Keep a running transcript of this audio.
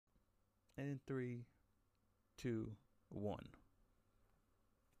And in three, two, one.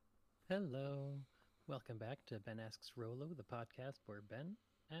 Hello. Welcome back to Ben Asks Rolo, the podcast where Ben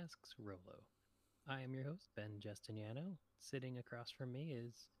asks Rolo. I am your host, Ben Justiniano. Sitting across from me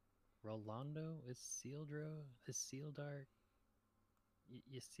is Rolando Isildar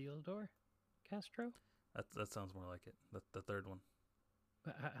Isildur Castro? That sounds more like it. The third one.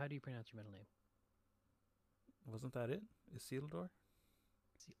 How do you pronounce your middle name? Wasn't that it? Isildur?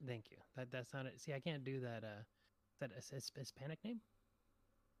 Thank you. That sounded. See, I can't do that. Is that a Hispanic name?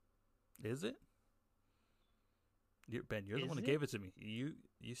 Is it? Ben, you're the one Is who it? gave it to me.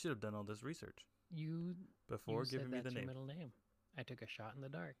 You should have done all this research You before you giving said me the that's your name. middle name. I took a shot in the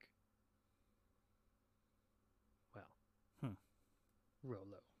dark. Well, Hmm.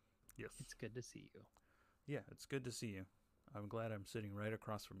 Rolo, Yes. it's good to see you. Yeah, it's good to see you. I'm glad I'm sitting right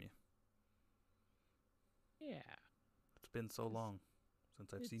across from you. Yeah. It's been so It's, long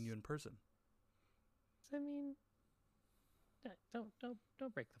since I've seen you it's in person. I mean,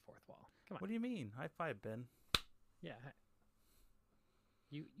 don't break the fourth wall. Come on. What do you mean? High five, Ben. Yeah,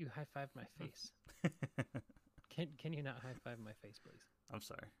 you high fived my face. Can you not high five my face, please? I'm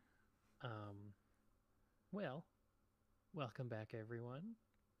sorry. Um, well, welcome back, everyone.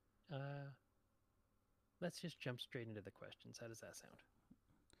 Uh, let's just jump straight into the questions. How does that sound?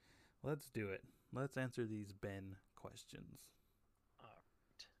 Let's do it. Let's answer these Ben questions. All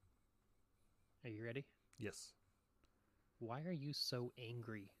right. Are you ready? Yes. Why are you so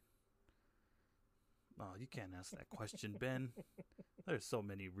angry? Oh, you can't ask that question, Ben. There's so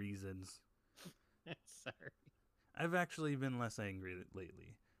many reasons. Sorry. I've actually been less angry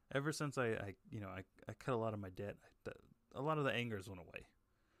lately. Ever since I cut a lot of my debt, a lot of the angers went away.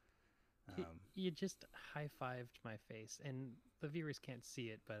 You just high fived my face, and the viewers can't see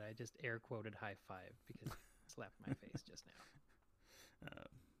it, but I just air quoted high five because you slapped my face just now.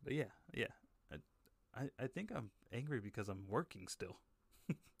 But yeah. I think I'm angry because I'm working still.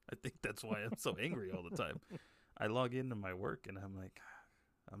 I think that's why I'm so angry all the time. I log into my work and I'm like,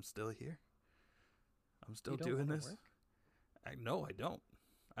 I'm still here. I'm still You don't doing want to this. work? No, I don't.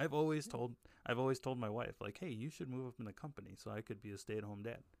 I've always told my wife like, hey, you should move up in the company so I could be a stay-at-home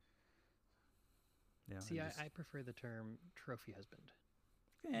dad. See, And just I prefer the term trophy husband.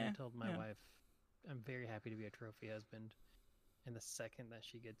 And I yeah, told my yeah. wife I'm very happy to be a trophy husband. And the second that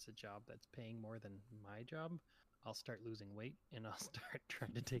she gets a job that's paying more than my job, I'll start losing weight and I'll start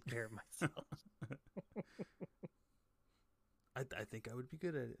trying to take care of myself. I think I would be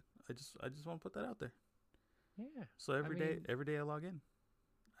good at it. I just want to put that out there. Yeah. So I every day mean, I log in,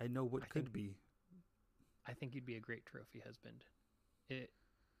 I know I what could think be. I think you'd be a great trophy husband. It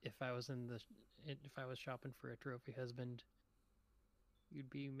if I was in the if I was shopping for a trophy husband, you'd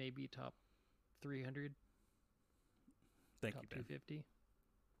be maybe top 300, Thank you, top Ben. 250.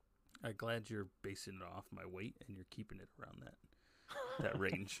 I'm glad you're basing it off my weight and you're keeping it around that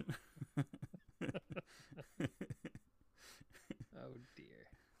range. Oh dear.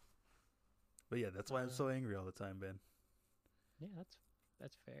 But yeah, that's why I'm Uh, so angry all the time, Ben. yeah,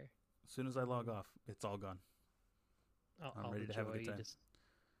 that's fair. As soon as I log Um, off, it's all gone. I'm all the ready to have a joy, good you time. just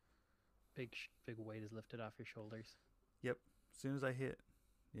big weight is lifted off your shoulders. Yep. As soon as I hit,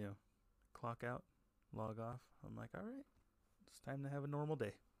 you know, clock out, log off, I'm like, all right, it's time to have a normal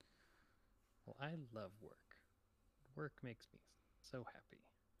day. Well, I love work. Work makes me so happy.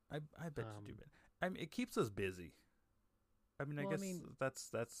 I bet you do, Um, Ben. I mean, it keeps us busy. I mean, I well, I guess mean,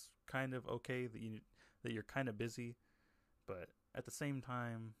 that's kind of okay that you're kind of busy, but at the same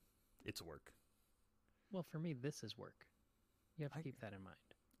time, it's work. well, for me, this is work. You have to I keep that in mind.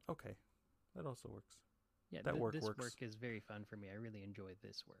 Okay, that also works. Yeah, That work this works. work is very fun for me. I really enjoy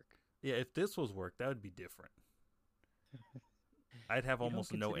this work. Yeah, if this was work, that would be different. I'd have You don't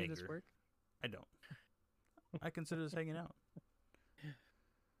almost no consider this anger. work? I don't. I consider this hanging out.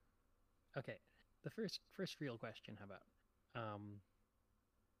 Okay, the first real question. How about? Um,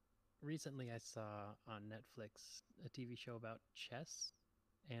 recently I saw on Netflix a TV show about chess,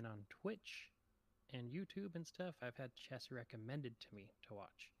 and on Twitch and YouTube and stuff, I've had chess recommended to me to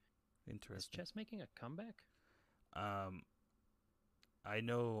watch. Is Interesting. chess making a comeback? Um, I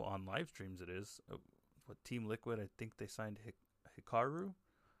know on live streams it is. What Team Liquid? I think they signed Hikaru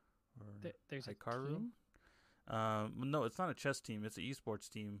or There's a Hikaru. team. No, it's not a chess team. It's an esports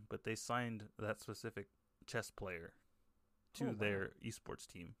team, but they signed that specific chess player Oh to wow. their esports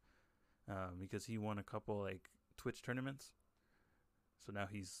team because he won a couple like Twitch tournaments. So now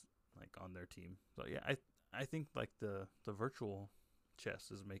he's like on their team. So yeah, I think like the virtual chess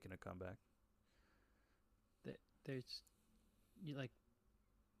is making a comeback. There's you like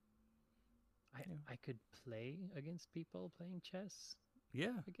Yeah. I could play against people playing chess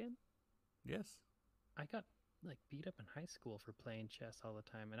Yeah. again. Yes. I got like beat up in high school for playing chess all the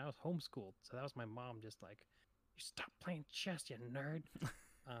time, and I was homeschooled, so that was my mom just like, "You stop playing chess, you nerd."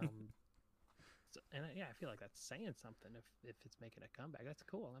 Um, yeah, I feel like that's saying something if it's making a comeback. That's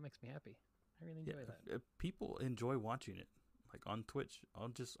cool. That makes me happy. I really Yeah, enjoy that. people enjoy watching it. Like on Twitch,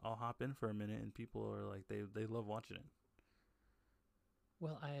 I'll hop in for a minute, and people are like they love watching it.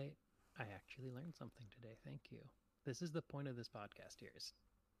 Well, I actually learned something today. Thank you. This is the point of this podcast here is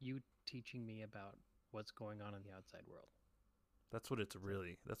you teaching me about what's going on in the outside world. So That's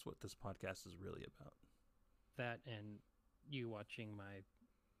what this podcast is really about. that and you watching my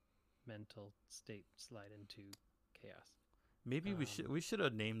mental state slide into chaos. Maybe we should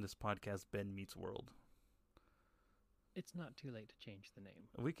have named this podcast Ben Meets World. It's not too late to change the name.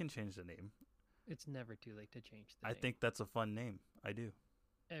 We can change the name. It's never too late to change the I name. think that's a fun name. I do.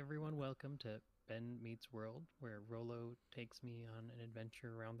 Everyone, welcome to Ben Meets World, where Rolo takes me on an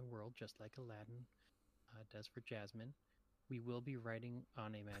adventure around the world, just like Aladdin does for Jasmine. We will be riding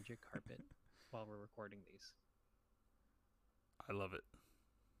on a magic carpet while we're recording these. I love it.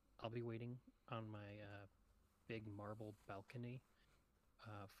 I'll be waiting on my big marble balcony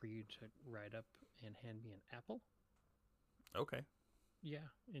for you to ride up and hand me an apple. Okay. Yeah,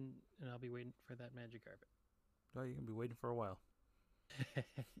 and I'll be waiting for that magic carpet. Well, you're gonna be waiting for a while.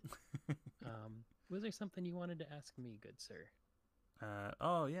 Was there something you wanted to ask me, good sir?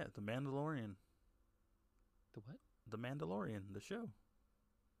 Oh yeah, The Mandalorian. The what? The Mandalorian, the show.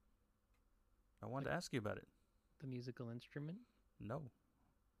 I wanted to ask you about it. The musical instrument? No.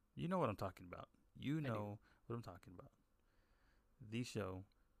 You know what I'm talking about. You do. know what I'm talking about. The show,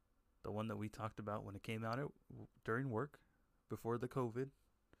 the one that we talked about when it came out during work, before the COVID.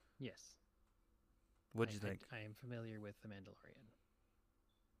 Yes. What'd you think? I am familiar with The Mandalorian.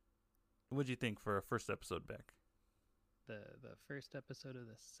 What'd you think for a first episode back? The first episode of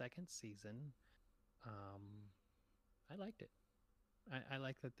the second season, I liked it. I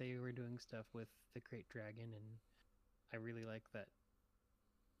like that they were doing stuff with the Great Dragon, and I really like that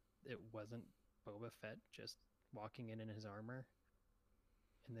it wasn't Boba Fett just walking in his armor,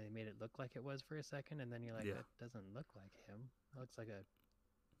 and they made it look like it was for a second, and then you're like, Yeah. that doesn't look like him. It looks like a...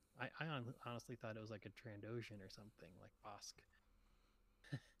 I honestly thought it was like a Trandoshan or something, like Bosk.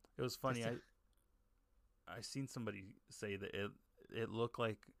 It was funny. Just I seen somebody say that it looked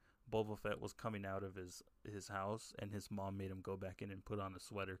like Boba Fett was coming out of his house, and his mom made him go back in and put on a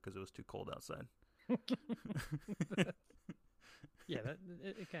sweater because it was too cold outside. Yeah,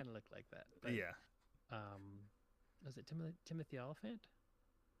 it kind of looked like that. But, Yeah. Was it Timothy Oliphant?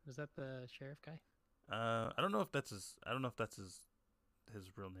 Was that the sheriff guy? I don't know if that's his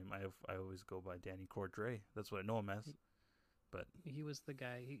real name. I always go by Danny Cordray. That's what I know him as. But He was the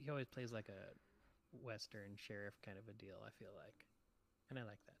guy. He always plays like a Western sheriff kind of a deal, I feel like, and I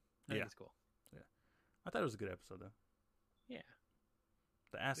like that. I think it's cool. Yeah, I thought it was a good episode though. Yeah,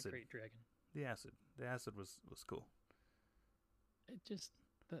 The acid, the Great Dragon. the acid was cool. It just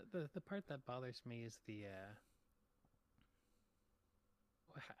the part that bothers me is the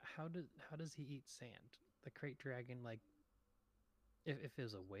how does he eat sand? The Great Dragon, like, if it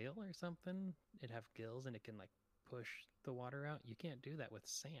was a whale or something, it'd have gills and it can like push the water out. You can't do that with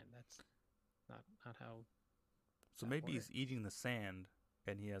sand. That's not how. So maybe he's eating the sand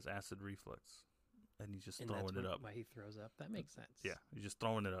and he has acid reflux, and he's just throwing it up. Why he throws up? That makes sense. Yeah, he's just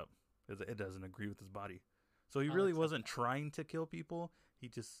throwing it up because it doesn't agree with his body. So he really wasn't trying to kill people. He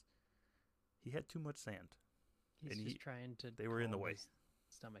had too much sand. He's just trying to. They were in the way.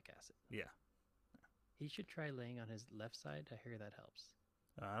 Stomach acid. Yeah. He should try laying on his left side. I hear that helps.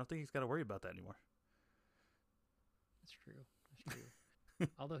 I don't think he's got to worry about that anymore. That's true. That's true.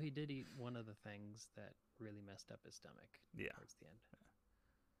 Although he did eat one of the things that really messed up his stomach. Yeah. Towards the end.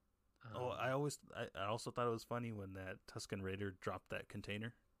 I also thought it was funny when that Tusken Raider dropped that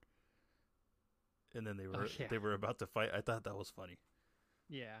container, and then they were about to fight. I thought that was funny.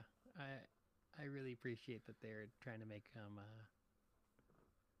 Yeah, I really appreciate that they're trying to make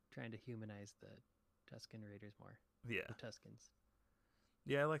trying to humanize the Tusken Raiders more. Yeah, the Tuskens.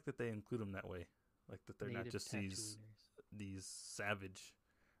 Yeah, I like that they include them that way. Like that they're Native not just Tatooiners. these savage.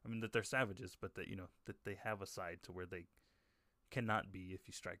 I mean that they're savages, but that that they have a side to where they cannot be if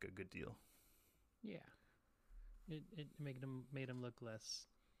you strike a good deal. Yeah, it made them look less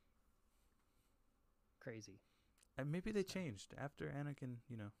crazy. And maybe they changed after Anakin,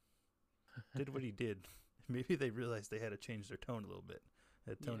 did what he did. Maybe they realized they had to change their tone a little bit.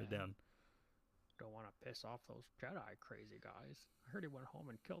 They had to tone it down. Don't want to piss off those Jedi crazy guys. I heard he went home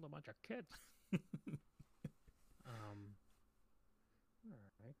and killed a bunch of kids.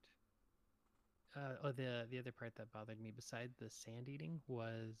 All right. The other part that bothered me, beside the sand eating,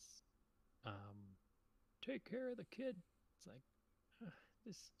 was um, take care of the kid. It's like, ugh,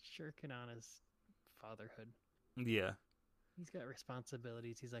 just shirking on his fatherhood. Yeah. He's got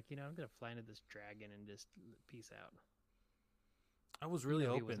responsibilities. He's like, I'm gonna fly into this dragon and just peace out. I was really He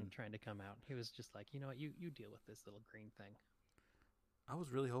wasn't hoping. trying to come out. He was just like, you know what, you deal with this little green thing. I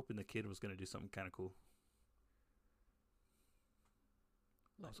was really hoping the kid was gonna do something kind of cool.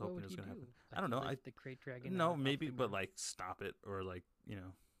 I Like, was what hoping would it was he gonna do? happen. I Like don't know. I lift the crate dragon no off maybe, the but ground? like stop it or like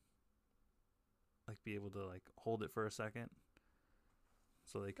like be able to like hold it for a second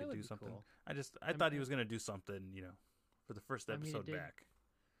so they That could would do be something. cool. I I'm, thought he was gonna do something. For the first I mean, episode back.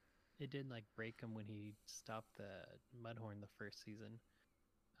 it did like break him when he stopped the Mudhorn the first season.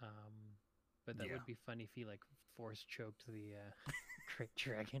 Um, but that Yeah, would be funny if he like force choked the crate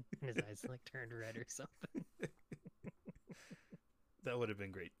dragon and his eyes like turned red or something. that would have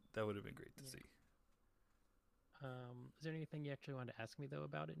been great. That would have been great to Yeah. see. Is there anything you actually wanted to ask me though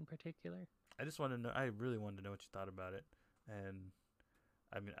about it in particular? I just want to know. I really wanted to know what you thought about it, and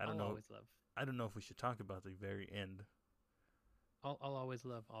I mean, I don't I'll know. always love. I don't know if we should talk about the very end. I'll always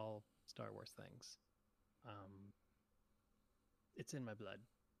love all Star Wars things. Um, it's in my blood.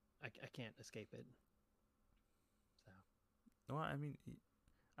 I can't escape it. So Well, I mean,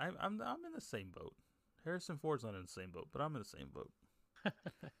 I'm in the same boat. Harrison Ford's not in the same boat, but I'm in the same boat.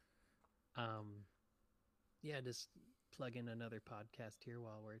 um, yeah, just plug in another podcast here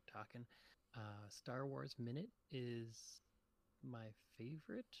while we're talking. Star Wars Minute is my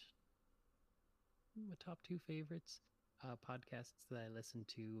favorite, my top two favorites podcasts that I listen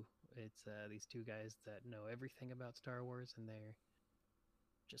to. It's these two guys that know everything about Star Wars, and they're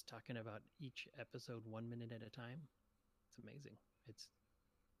just talking about each episode 1 minute at a time. It's amazing. It's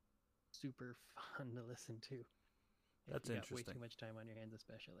super fun to listen to. If That's you got way interesting. too much time on your hands,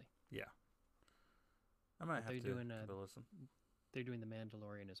 especially. Yeah, I might But have to give it a listen. they're doing the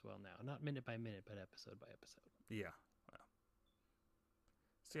Mandalorian as well now, not minute by minute, but episode by episode. Yeah. Wow.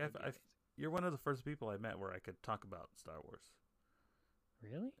 See, That would be amazing. you're one of the first people I met where I could talk about Star Wars,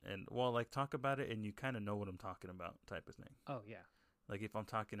 Really? and well, like talk about it, and you kind of know what I'm talking about, type of thing. Oh yeah. Like if I'm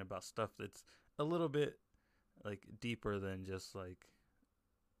talking about stuff that's a little bit like deeper than just like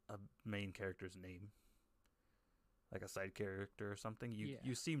a main character's name, like a side character or something, you Yeah.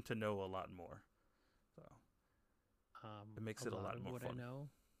 you seem to know a lot more. So it makes it a lot of more what fun. I know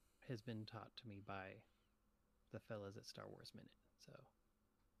has been taught to me by the fellas at Star Wars Minute. So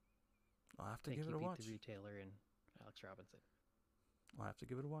I'll have to thank give it you, a Pete watch. the Retailer and Alex Robinson. I'll have to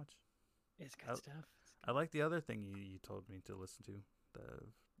give it a watch. It's good stuff. I like the other thing you told me to listen to,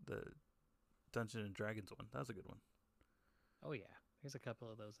 the Dungeons and Dragons one. That was a good one. Oh yeah, there's a couple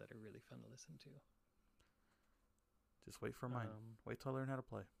of those that are really fun to listen to. Just wait for mine. Wait till I learn how to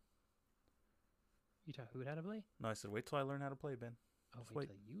play. You taught who how to play? No, I said wait till I learn how to play, Ben. Oh, Just wait wait.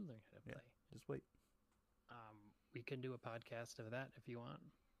 till you learn how to Yeah. play. Just wait. We can do a podcast of that if you want.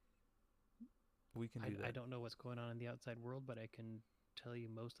 We can do that. I don't know what's going on in the outside world, but I can tell you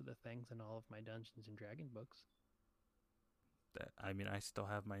most of the things in all of my Dungeons and Dragon books. I mean, I still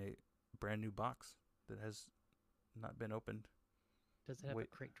have my brand new box that has not been opened. Does it have Wait.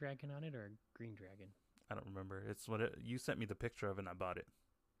 a crate dragon on it or a green dragon? I don't remember. It's you sent me the picture of it and I bought it.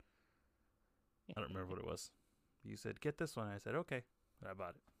 I don't remember what it was. You said, get this one. I said, okay. And I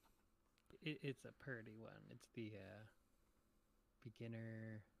bought it. It's a pretty one. It's the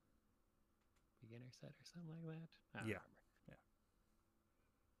beginner set or something like that. I don't remember.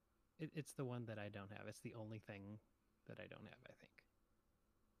 Yeah. It's the one that I don't have. It's the only thing that I don't have, I think.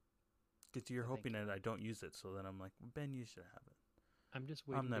 Because you're So thank hoping you. that I don't use it. So then I'm like, Ben, you should have it. I'm just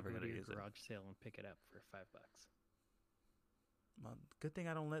waiting never to go gonna to your use it. garage sale and pick it up for $5. Well, good thing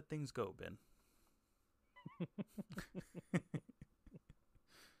I don't let things go, Ben.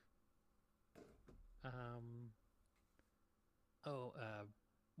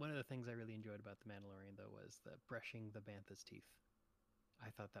 One of the things I really enjoyed about The Mandalorian, though, was the brushing the bantha's teeth. I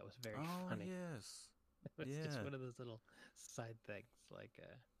thought that was very funny. Yes. It was just Yeah. one of those little side things, like,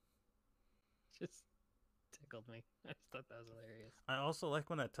 just tickled me. I just thought that was hilarious. I also like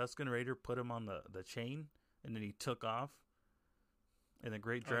when that Tusken Raider put him on the chain and then he took off and the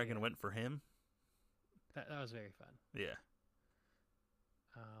Great Oh, Dragon yeah. went for him. That was very fun. Yeah.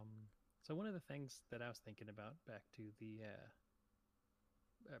 So one of the things that I was thinking about, back to the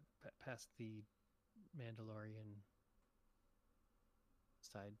past the Mandalorian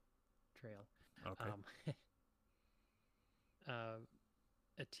side trail, Okay.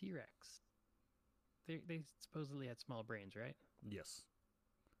 a T-Rex. They supposedly had small brains, right? Yes.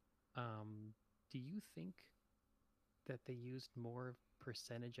 Do you think that they used more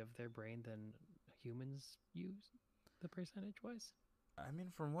percentage of their brain than humans use, the percentage wise? I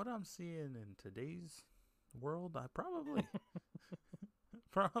mean, from what I'm seeing in today's world, I probably,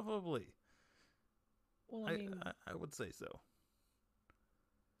 probably, Well, I mean, I would say so.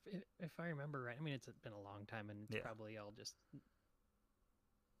 if I remember right, I mean, it's been a long time, and it's Yeah. probably all just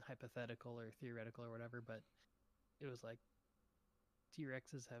hypothetical or theoretical or whatever. But it was like T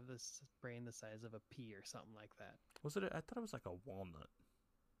Rexes have this brain the size of a pea or something like that. Was it? I thought it was like a walnut.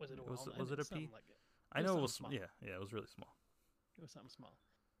 Was it a Was walnut? was it a Something pea? like it. I was know it something was. small. Yeah, it was really small. It was something small,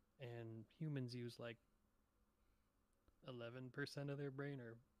 and humans use like 11% of their brain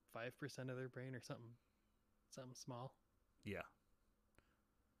or 5% of their brain or something small. Yeah.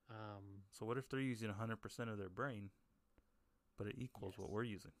 So what if they're using 100% of their brain, but it equals what Yes. we're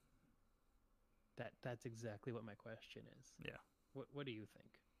using? That's exactly what my question is. Yeah. What do you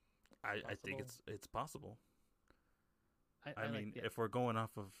think? I think Possible? it's possible. I I like mean, the, if we're going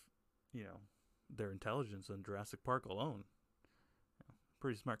off of, their intelligence in Jurassic Park alone,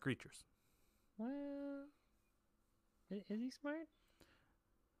 pretty smart creatures. well, is he smart?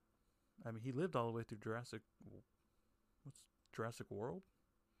 I mean, he lived all the way through Jurassic World?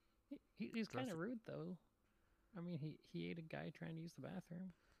 He's kind Jurassic- of rude though. I mean, he ate a guy trying to use the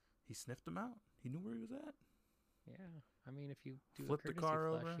bathroom. He sniffed him out. He knew where he was at. Yeah, I mean, if you do Flipped a the courtesy car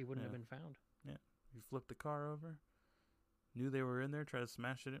flush, over? he wouldn't have Yeah. been found. He flipped the car over. Knew they were in there. Tried to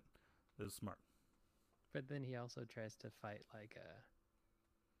smash it. It was smart. But then he also tries to fight like a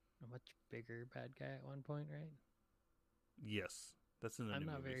much bigger bad guy at one point, right? Yes, that's in the I'm new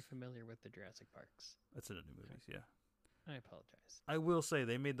not movies. very familiar with the Jurassic Parks. That's in the new movies. Yeah. I apologize. I will say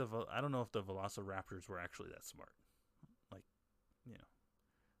they made I don't know if the Velociraptors were actually that smart. Like,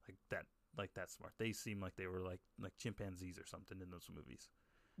 like that smart. They seem like they were like chimpanzees or something in those movies.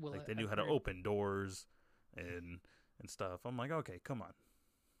 Well, Like they knew how to open doors and stuff. I'm like, okay, come on.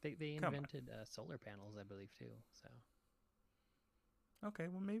 They Come on. invented solar panels, I believe, too. So Okay,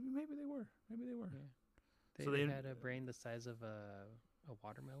 well maybe they were. Maybe they were. yeah, So they they- had a brain the size of a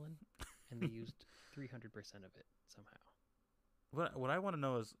watermelon, and they used 300% of it somehow. What I want to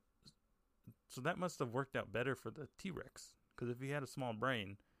know is, so that must have worked out better for the T-Rex, because if he had a small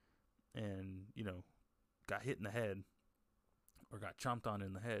brain, and got hit in the head, or got chomped on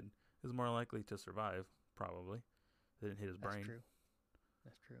in the head, is more likely to survive. Probably, they didn't hit his brain. That's true.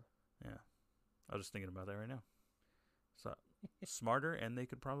 That's true. Yeah, I was just thinking about that right now. So smarter, and they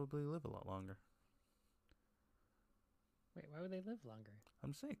could probably live a lot longer. Wait, why would they live longer?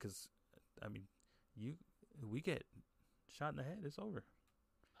 I'm saying, because I mean, we get shot in the head, it's over.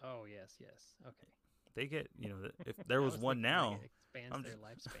 Oh yes, yes. Okay. They get, if there I was one thinking, now, like, it expands I'm their just-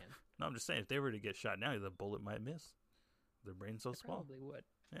 lifespan. no, I'm just saying, if they were to get shot now, the bullet might miss. Their brain's so They small. probably would.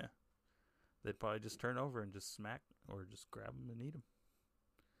 Yeah. They'd probably just turn over and just smack or just grab them and eat them.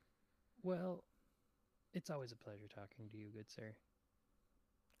 Well, it's always a pleasure talking to you, good sir.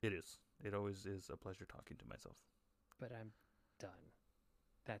 It is. It always is a pleasure talking to myself. But I'm done.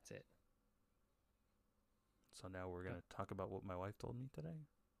 That's it. So now we're going to talk about what my wife told me today.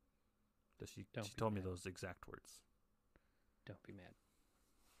 Don't She be told me mad. those exact words. Don't be mad.